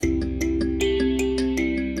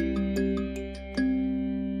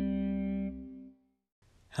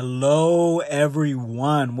Hello,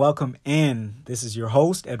 everyone. Welcome in. This is your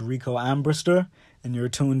host, Enrico Ambrister, and you're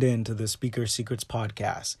tuned in to the Speaker Secrets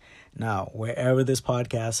podcast. Now, wherever this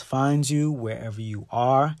podcast finds you, wherever you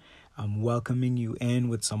are, I'm welcoming you in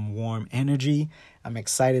with some warm energy. I'm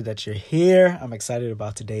excited that you're here. I'm excited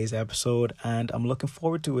about today's episode, and I'm looking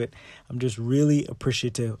forward to it. I'm just really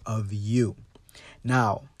appreciative of you.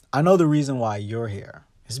 Now, I know the reason why you're here.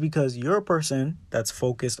 It's because you're a person that's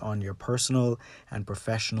focused on your personal and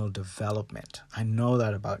professional development. I know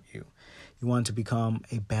that about you. You want to become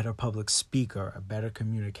a better public speaker, a better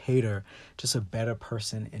communicator, just a better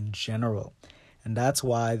person in general. And that's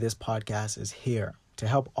why this podcast is here, to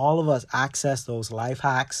help all of us access those life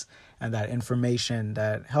hacks and that information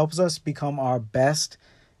that helps us become our best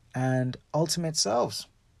and ultimate selves.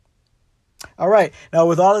 All right. Now,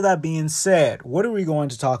 with all of that being said, what are we going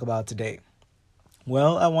to talk about today?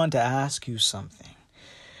 Well, I want to ask you something.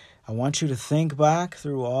 I want you to think back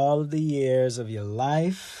through all of the years of your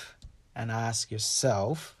life and ask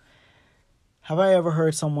yourself, have I ever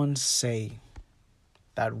heard someone say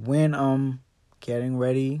that when I'm getting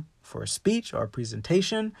ready for a speech or a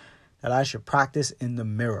presentation, that I should practice in the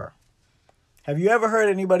mirror? Have you ever heard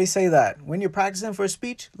anybody say that? When you're practicing for a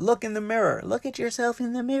speech, look in the mirror. Look at yourself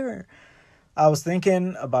in the mirror. I was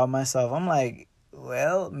thinking about myself. I'm like,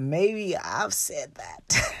 well, maybe I've said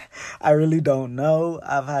that. I really don't know.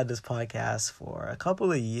 I've had this podcast for a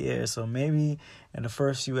couple of years, so maybe in the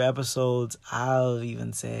first few episodes, I've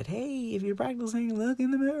even said, hey, if you're practicing, look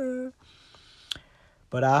in the mirror.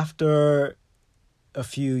 But after a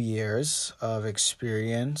few years of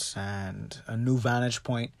experience and a new vantage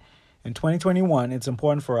point, in 2021, it's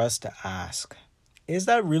important for us to ask, is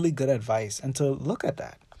that really good advice? And to look at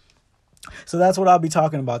that. So that's what I'll be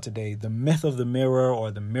talking about today, the myth of the mirror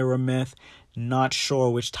or the mirror myth. Not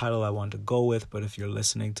sure which title I want to go with, but if you're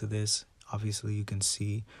listening to this, obviously you can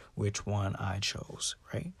see which one I chose,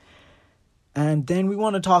 right? And then we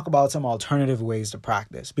want to talk about some alternative ways to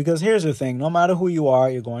practice. Because here's the thing, no matter who you are,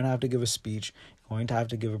 you're going to have to give a speech, you're going to have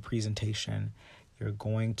to give a presentation, you're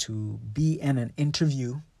going to be in an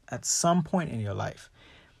interview at some point in your life.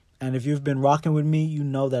 And if you've been rocking with me, you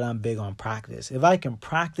know that I'm big on practice. If I can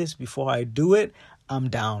practice before I do it, I'm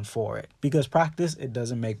down for it. Because practice, it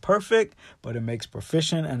doesn't make perfect, but it makes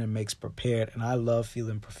proficient and it makes prepared. And I love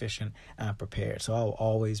feeling proficient and prepared. So I will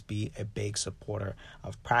always be a big supporter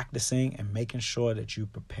of practicing and making sure that you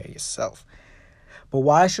prepare yourself. But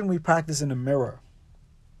why shouldn't we practice in the mirror?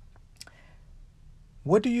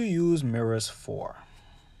 What do you use mirrors for?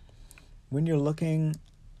 When you're looking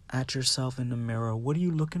at yourself in the mirror, what are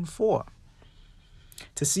you looking for?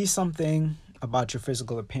 To see something about your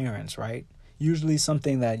physical appearance, right? Usually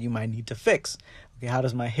something that you might need to fix. Okay, how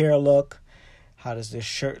does my hair look? How does this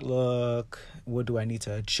shirt look? What do I need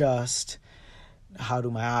to adjust? How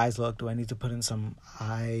do my eyes look? Do I need to put in some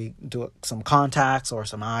contacts or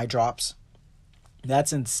some eye drops?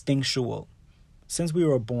 That's instinctual. Since we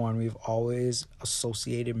were born, we've always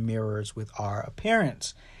associated mirrors with our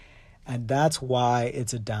appearance. And that's why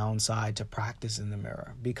it's a downside to practice in the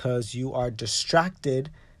mirror, because you are distracted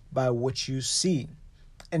by what you see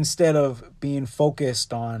instead of being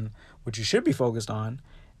focused on what you should be focused on,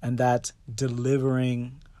 and that's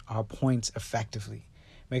delivering our points effectively,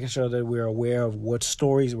 making sure that we're aware of what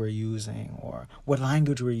stories we're using or what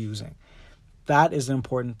language we're using. That is an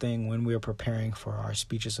important thing when we're preparing for our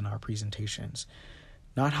speeches and our presentations,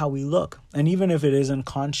 not how we look. And even if it isn't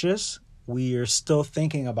conscious, we are still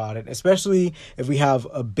thinking about it, especially if we have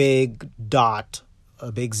a big dot,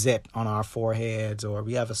 a big zit on our foreheads, or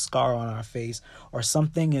we have a scar on our face, or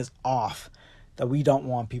something is off that we don't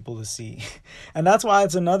want people to see. And that's why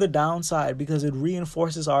it's another downside, because it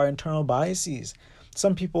reinforces our internal biases.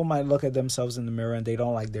 Some people might look at themselves in the mirror and they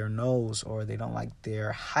don't like their nose, or they don't like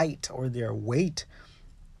their height or their weight.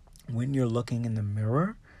 When you're looking in the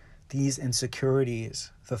mirror, these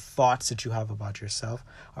insecurities, the thoughts that you have about yourself,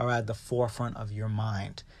 are at the forefront of your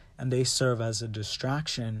mind. And they serve as a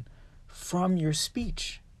distraction from your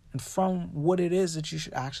speech and from what it is that you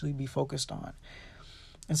should actually be focused on.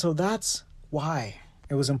 And so that's why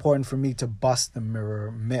it was important for me to bust the mirror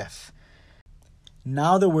myth.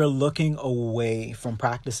 Now that we're looking away from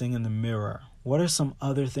practicing in the mirror, what are some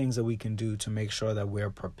other things that we can do to make sure that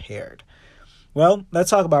we're prepared? Well, let's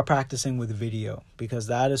talk about practicing with video, because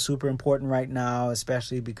that is super important right now,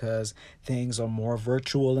 especially because things are more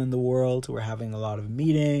virtual in the world. We're having a lot of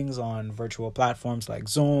meetings on virtual platforms like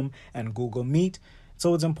Zoom and Google Meet.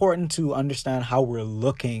 So it's important to understand how we're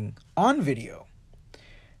looking on video.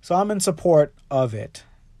 So I'm in support of it.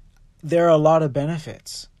 There are a lot of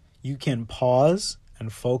benefits. You can pause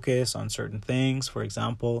and focus on certain things. For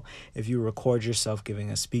example, if you record yourself giving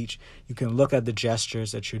a speech, you can look at the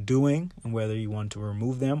gestures that you're doing and whether you want to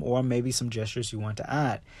remove them or maybe some gestures you want to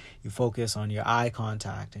add. You focus on your eye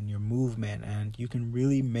contact and your movement, and you can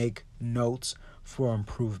really make notes for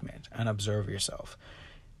improvement and observe yourself.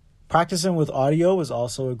 Practicing with audio is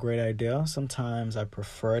also a great idea. Sometimes I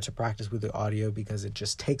prefer to practice with the audio because it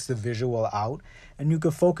just takes the visual out and you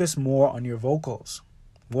can focus more on your vocals.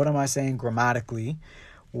 What am I saying grammatically?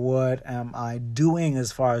 What am I doing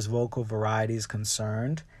as far as vocal variety is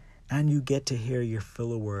concerned? And you get to hear your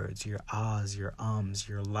filler words, your ahs, your ums,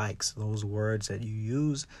 your likes, those words that you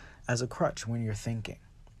use as a crutch when you're thinking.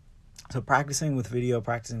 So practicing with video,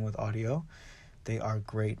 practicing with audio, they are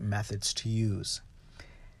great methods to use.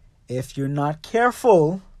 If you're not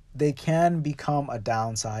careful, they can become a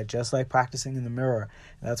downside, just like practicing in the mirror.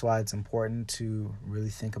 And that's why it's important to really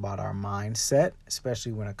think about our mindset,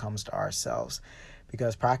 especially when it comes to ourselves.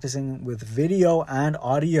 Because practicing with video and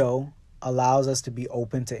audio allows us to be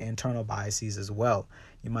open to internal biases as well.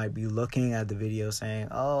 You might be looking at the video saying,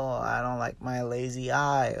 oh, I don't like my lazy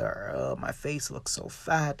eye, or oh, my face looks so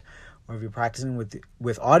fat. Or if you're practicing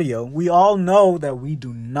with audio, we all know that we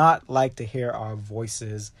do not like to hear our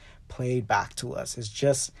voices played back to us. It's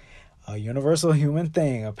just a universal human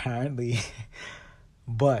thing, apparently.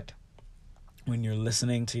 But when you're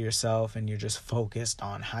listening to yourself and you're just focused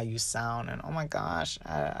on how you sound and, oh my gosh,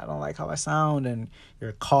 I don't like how I sound, and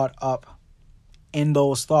you're caught up in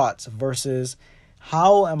those thoughts versus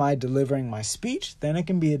how am I delivering my speech, then it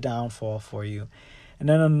can be a downfall for you. And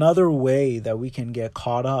then another way that we can get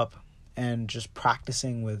caught up and just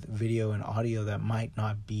practicing with video and audio that might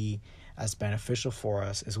not be as beneficial for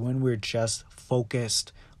us is when we're just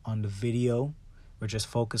focused on the video, we're just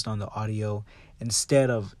focused on the audio,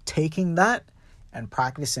 instead of taking that and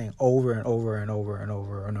practicing over and over and over and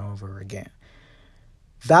over and over again.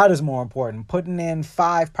 That is more important. Putting in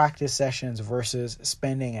 5 practice sessions versus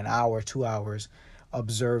spending an hour, 2 hours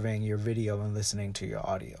observing your video and listening to your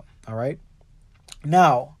audio. All right.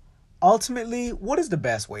 Now, ultimately, what is the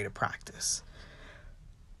best way to practice?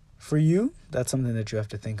 For you, that's something that you have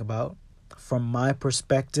to think about. From my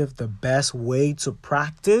perspective, the best way to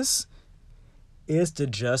practice is to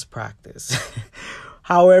just practice.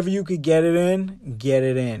 However you could get it in, get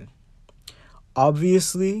it in.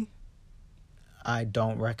 Obviously, I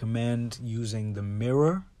don't recommend using the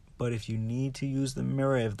mirror, but if you need to use the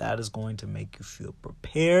mirror, if that is going to make you feel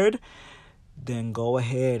prepared, then go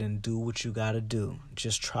ahead and do what you got to do.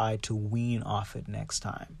 Just try to wean off it next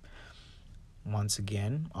time. Once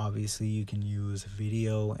again, obviously you can use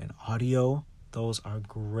video and audio. Those are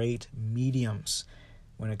great mediums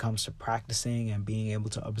when it comes to practicing and being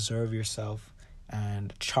able to observe yourself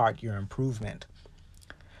and chart your improvement.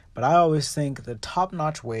 But I always think the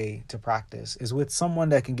top-notch way to practice is with someone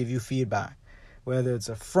that can give you feedback, whether it's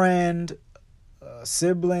a friend, a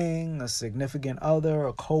sibling, a significant other,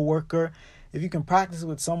 a coworker. If you can practice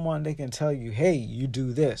with someone, they can tell you, hey, you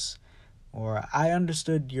do this. Or I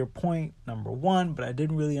understood your point number 1, but I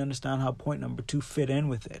didn't really understand how point number 2 fit in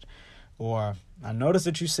with it. Or I noticed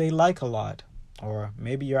that you say like a lot. Or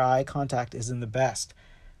maybe your eye contact isn't the best.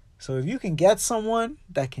 So if you can get someone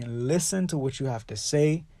that can listen to what you have to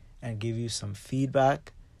say and give you some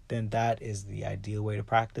feedback, then that is the ideal way to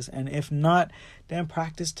practice. And if not, then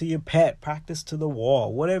practice to your pet, practice to the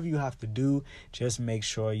wall. Whatever you have to do, just make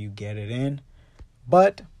sure you get it in.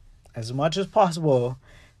 But as much as possible,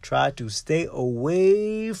 try to stay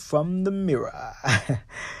away from the mirror.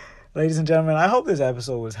 Ladies and gentlemen, I hope this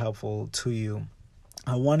episode was helpful to you.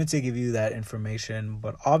 I wanted to give you that information,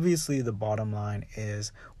 but obviously the bottom line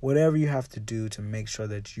is whatever you have to do to make sure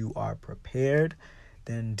that you are prepared,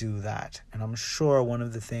 then do that. And I'm sure one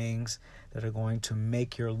of the things that are going to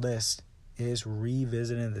make your list is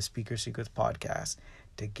revisiting the Speaker Secrets podcast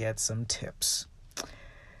to get some tips.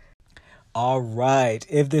 All right.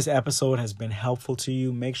 If this episode has been helpful to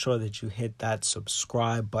you, make sure that you hit that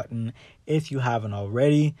subscribe button. If you haven't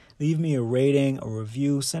already, leave me a rating, a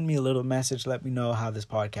review, send me a little message. Let me know how this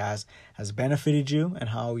podcast has benefited you and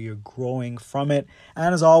how you're growing from it.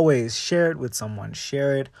 And as always, share it with someone.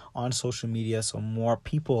 Share it on social media so more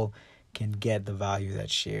people can get the value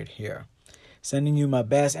that's shared here. Sending you my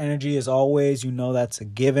best energy as always. You know that's a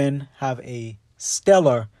given. Have a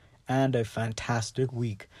stellar and a fantastic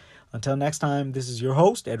week. Until next time, this is your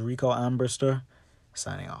host, Enrico Ambrister,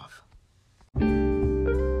 signing off.